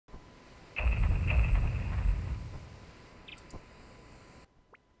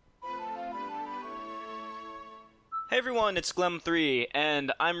Hey everyone, it's Glem3,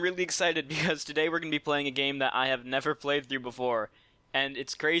 and I'm really excited because today we're going to be playing a game that I have never played through before. And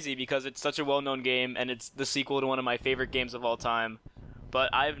it's crazy because it's such a well-known game, and it's the sequel to one of my favorite games of all time.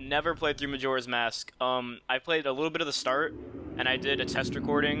 But I've never played through Majora's Mask. I played a little bit of the start, and I did a test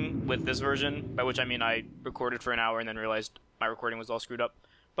recording with this version, by which I mean I recorded for an hour and then realized my recording was all screwed up.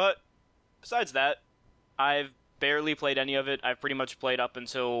 But besides that, I've barely played any of it. I've pretty much played up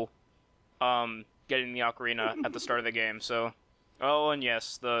until getting the ocarina at the start of the game. So, oh, and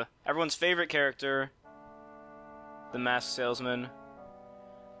yes, everyone's favorite character, the Mask Salesman.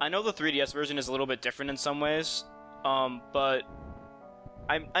 I know the 3DS version is a little bit different in some ways, but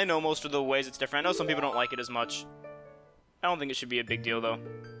I know most of the ways it's different. I know some people don't like it as much. I don't think it should be a big deal, though.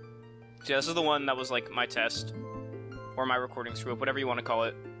 So yeah, this is the one that was like my test, or my recording screw-up, whatever you want to call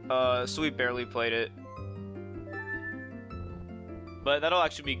it. So we barely played it. But that'll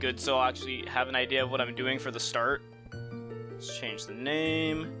actually be good, so I'll actually have an idea of what I'm doing for the start. Let's change the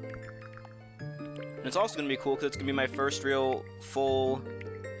name. And it's also going to be cool because it's going to be my first real full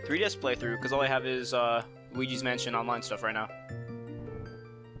 3DS playthrough, because all I have is Luigi's Mansion Online stuff right now.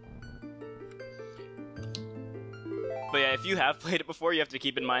 But yeah, if you have played it before, you have to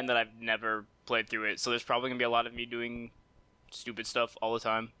keep in mind that I've never played through it, so there's probably going to be a lot of me doing stupid stuff all the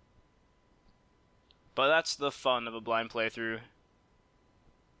time. But that's the fun of a blind playthrough.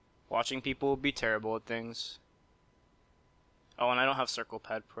 Watching people be terrible at things. Oh, and I don't have Circle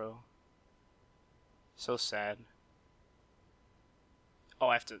Pad Pro. So sad. Oh,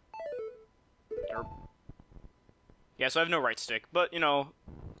 I have to... Derp. Yeah, so I have no right stick, but, you know,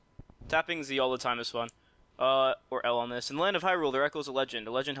 tapping Z all the time is fun. Or L on this. In the land of Hyrule, there echoes a legend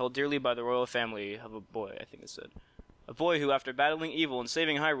held dearly by the royal family of a boy, I think it said. A boy who, after battling evil and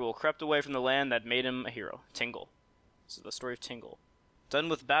saving Hyrule, crept away from the land that made him a hero. Tingle. This is the story of Tingle. Done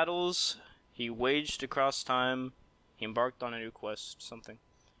with battles, he waged across time, he embarked on a new quest, something.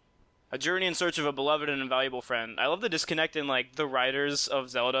 A journey in search of a beloved and invaluable friend. I love the disconnect in, like, the writers of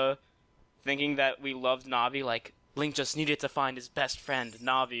Zelda thinking that we loved Navi, like, Link just needed to find his best friend,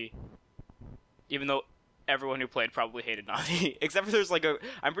 Navi. Even though everyone who played probably hated Navi. Except for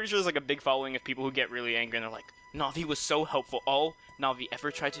I'm pretty sure there's, like, a big following of people who get really angry and they're like, Navi was so helpful, all Navi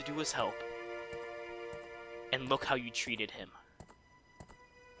ever tried to do was help. And look how you treated him.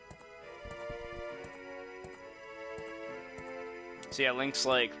 So yeah, Link's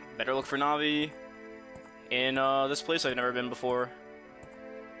like, better look for Navi in this place I've never been before.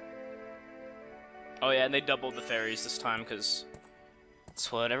 Oh yeah, and they doubled the fairies this time, because that's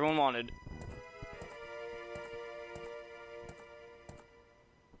what everyone wanted.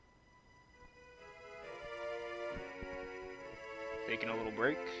 Taking a little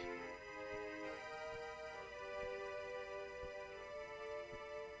break.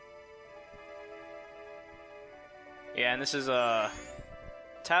 Yeah, and this is,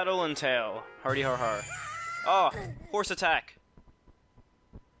 Tattle and Tail. Hardy har har. Oh! Horse attack!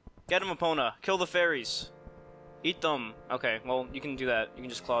 Get him, Epona! Kill the fairies! Eat them! Okay, well, you can do that. You can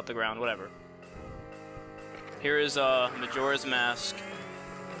just claw at the ground, whatever. Here is, Majora's Mask.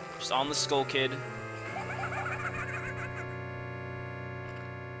 Just on the Skull Kid.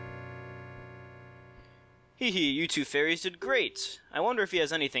 Hee hee, you two fairies did great! I wonder if he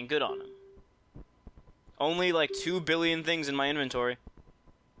has anything good on him. Only like 2 billion things in my inventory.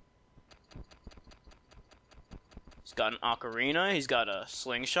 He's got an ocarina, he's got a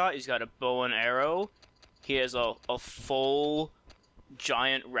slingshot, he's got a bow and arrow. He has a full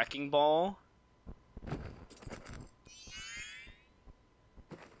giant wrecking ball.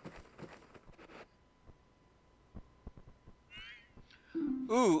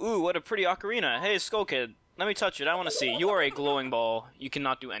 Ooh, what a pretty ocarina. Hey, Skull Kid, let me touch it, I want to see. You are a glowing ball. You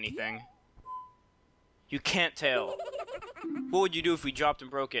cannot do anything. You can't tell. What would you do if we dropped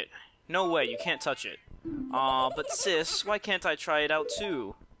and broke it? No way, you can't touch it. Aw, but sis, why can't I try it out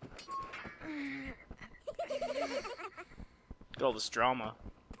too? Look at all this drama.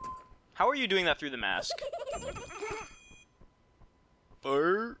 How are you doing that through the mask?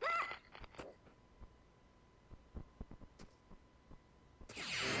 Good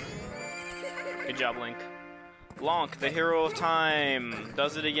job, Link. Lonk, the hero of time,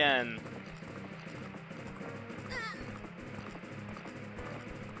 does it again.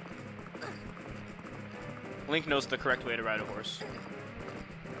 Link knows the correct way to ride a horse.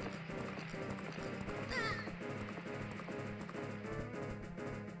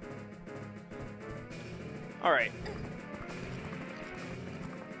 Alright.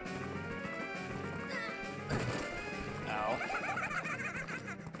 Ow.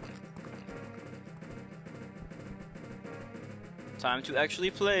 Time to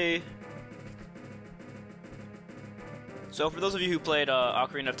actually play. So for those of you who played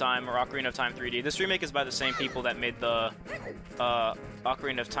Ocarina of Time or Ocarina of Time 3D, this remake is by the same people that made the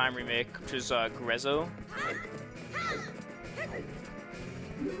Ocarina of Time remake, which is Grezzo.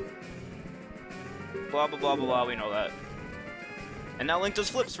 Blah blah blah blah blah, we know that. And now Link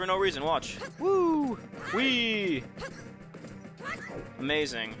does flips for no reason, watch. Woo! Whee!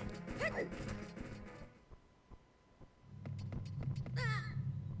 Amazing.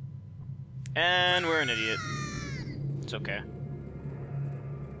 And we're an idiot. It's okay.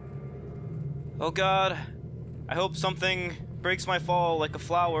 Oh god. I hope something breaks my fall like a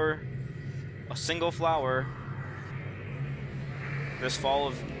flower. A single flower. This fall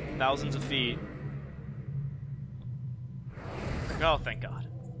of thousands of feet. Oh, thank god.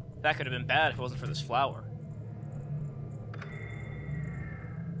 That could have been bad if it wasn't for this flower.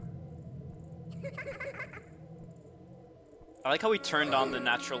 I like how we turned on the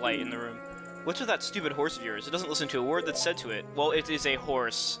natural light in the room. What's with that stupid horse of yours? It doesn't listen to a word that's said to it. Well, it is a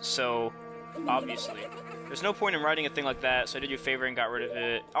horse, so obviously. There's no point in riding a thing like that, so I did you a favor and got rid of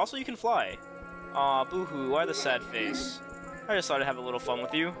it. Also, you can fly. Aw, boo-hoo, why the sad face? I just thought I'd have a little fun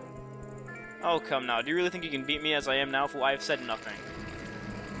with you. Oh, come now. Do you really think you can beat me as I am now, fool? I have said nothing.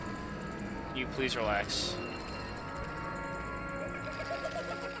 You please relax.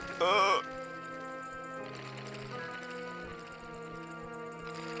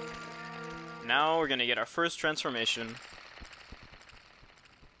 Now we're gonna get our first transformation.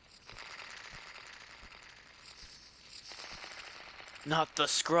 Not the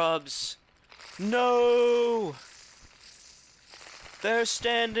scrubs! No! They're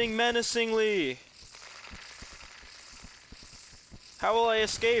standing menacingly! How will I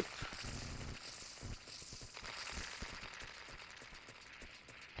escape?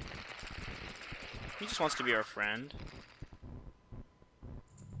 He just wants to be our friend.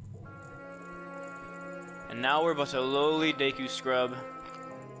 And now we're but a lowly Deku scrub.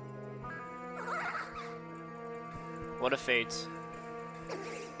 What a fate.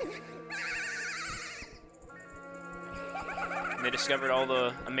 And they discovered all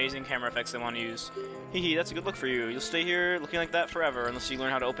the amazing camera effects they want to use. Hee hee, that's a good look for you. You'll stay here looking like that forever unless you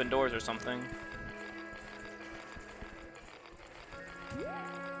learn how to open doors or something.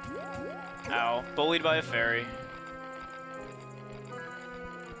 Ow. Bullied by a fairy.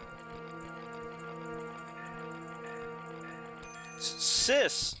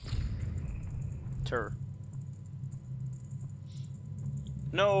 Sis! Tur.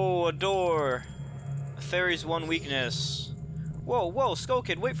 No, a door! A fairy's one weakness. Whoa, whoa, Skull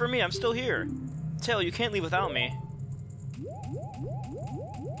Kid, wait for me, I'm still here! Tail, you can't leave without me.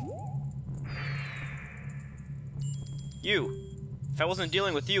 You! If I wasn't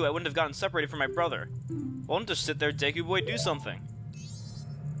dealing with you, I wouldn't have gotten separated from my brother. Why don't just sit there, Deku Boy, do something?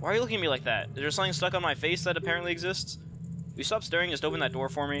 Why are you looking at me like that? Is there something stuck on my face that apparently exists? Will you stop staring and just open that door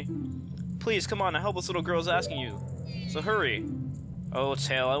for me? Please, come on, a helpless little girl's asking you. So hurry. Oh,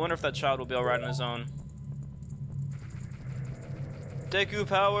 Tail, I wonder if that child will be alright on his own. Deku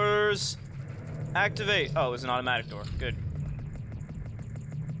powers! Activate! Oh, it was an automatic door. Good.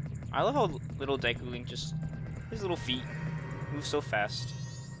 I love how little Deku Link just... his little feet move so fast.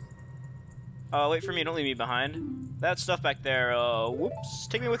 Wait for me, don't leave me behind. That stuff back there, whoops.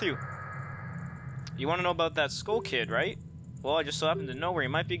 Take me with you. You want to know about that Skull Kid, right? Well, I just so happen to know where he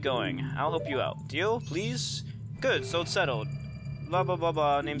might be going. I'll help you out. Deal? Please? Good, so it's settled. Blah blah blah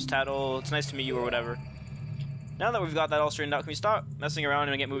blah, name's Tattle, it's nice to meet you or whatever. Now that we've got that all straightened out, can we stop messing around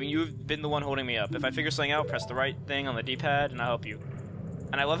and get moving? You've been the one holding me up. If I figure something out, press the right thing on the D-pad and I'll help you.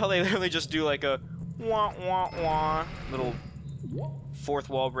 And I love how they literally just do like a wah wah wah little fourth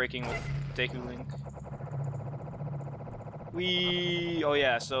wall breaking with Deku Link. Whee! Oh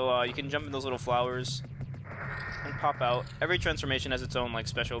yeah, so you can jump in those little flowers and pop out. Every transformation has its own like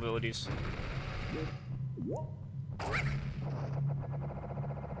special abilities.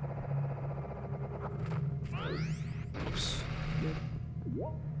 Oops.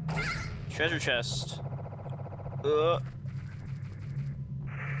 Treasure chest. I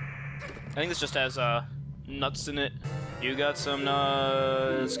think this just has nuts in it. You got some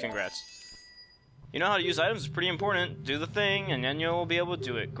nuts. Congrats. You know how to use items is pretty important. Do the thing, and then you'll be able to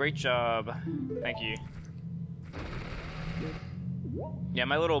do it. Great job. Thank you. Yeah,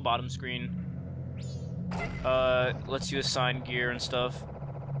 my little bottom screen lets you assign gear and stuff.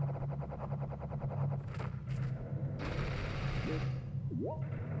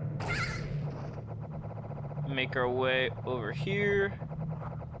 Make our way over here.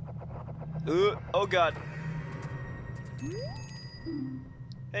 Oh god.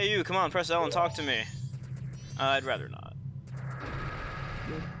 Hey you, come on, press L and talk to me. I'd rather not.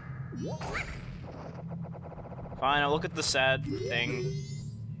 Fine, I'll look at the sad thing.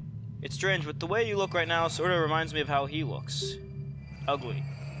 It's strange, but the way you look right now sort of reminds me of how he looks. Ugly.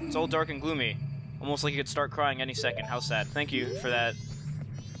 It's all dark and gloomy. Almost like you could start crying any second. How sad. Thank you for that.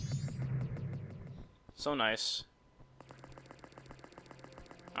 So nice.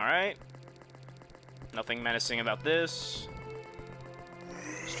 Alright. Nothing menacing about this.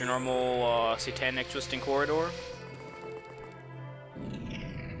 Just your normal satanic twisting corridor.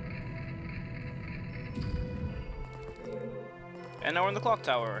 And now we're in the clock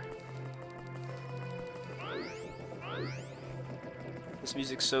tower. This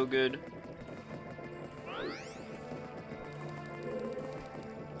music's so good.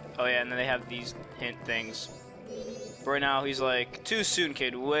 Oh yeah, and then they have these hint things. But right now he's like, too soon,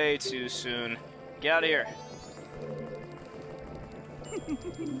 kid, way too soon. Get out of here.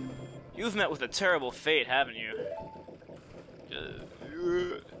 You've met with a terrible fate, haven't you?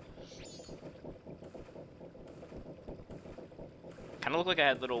 Kinda look like I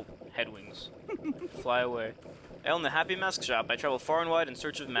had little head wings. Fly away. I own the Happy Mask Shop. I travel far and wide in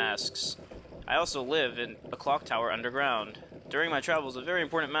search of masks. I also live in a clock tower underground. During my travels, a very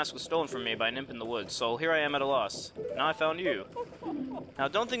important mask was stolen from me by an imp in the woods, so here I am at a loss. Now I found you. Now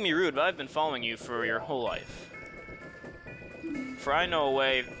don't think me rude, but I've been following you for your whole life. For I know a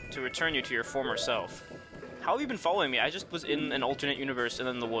way to return you to your former self. How have you been following me? I just was in an alternate universe and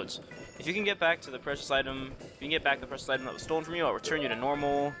in the woods. If you can get back to the precious item, if you can get back the precious item that was stolen from you, I'll return you to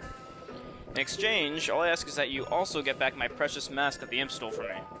normal. In exchange, all I ask is that you also get back my precious mask that the imp stole from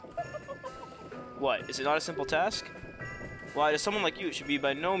me. What, is it not a simple task? Why, to someone like you, it should be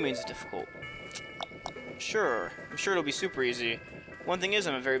by no means difficult. Sure, I'm sure it'll be super easy. One thing is,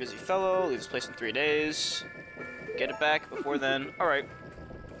 I'm a very busy fellow, leave this place in 3 days. Get it back before then. Alright.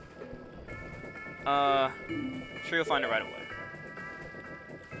 Sure you'll find it right away.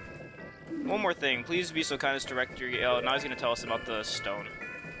 One more thing, please be so kind as to direct your... Oh, now he's gonna tell us about the stone.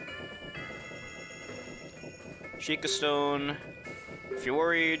 Shake a stone. If you're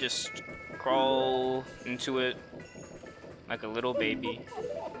worried, just crawl into it like a little baby.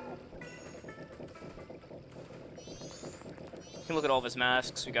 You can look at all of his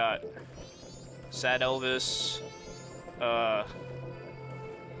masks. We got Sad Elvis,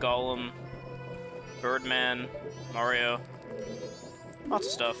 Gollum, Birdman, Mario, lots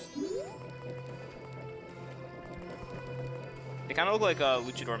of stuff. They kind of look like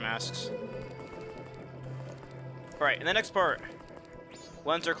luchador masks. Alright, in the next part,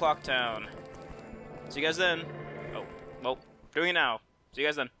 we'll enter Clock Town. See you guys then. Oh, well, doing it now. See you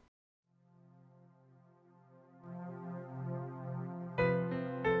guys then.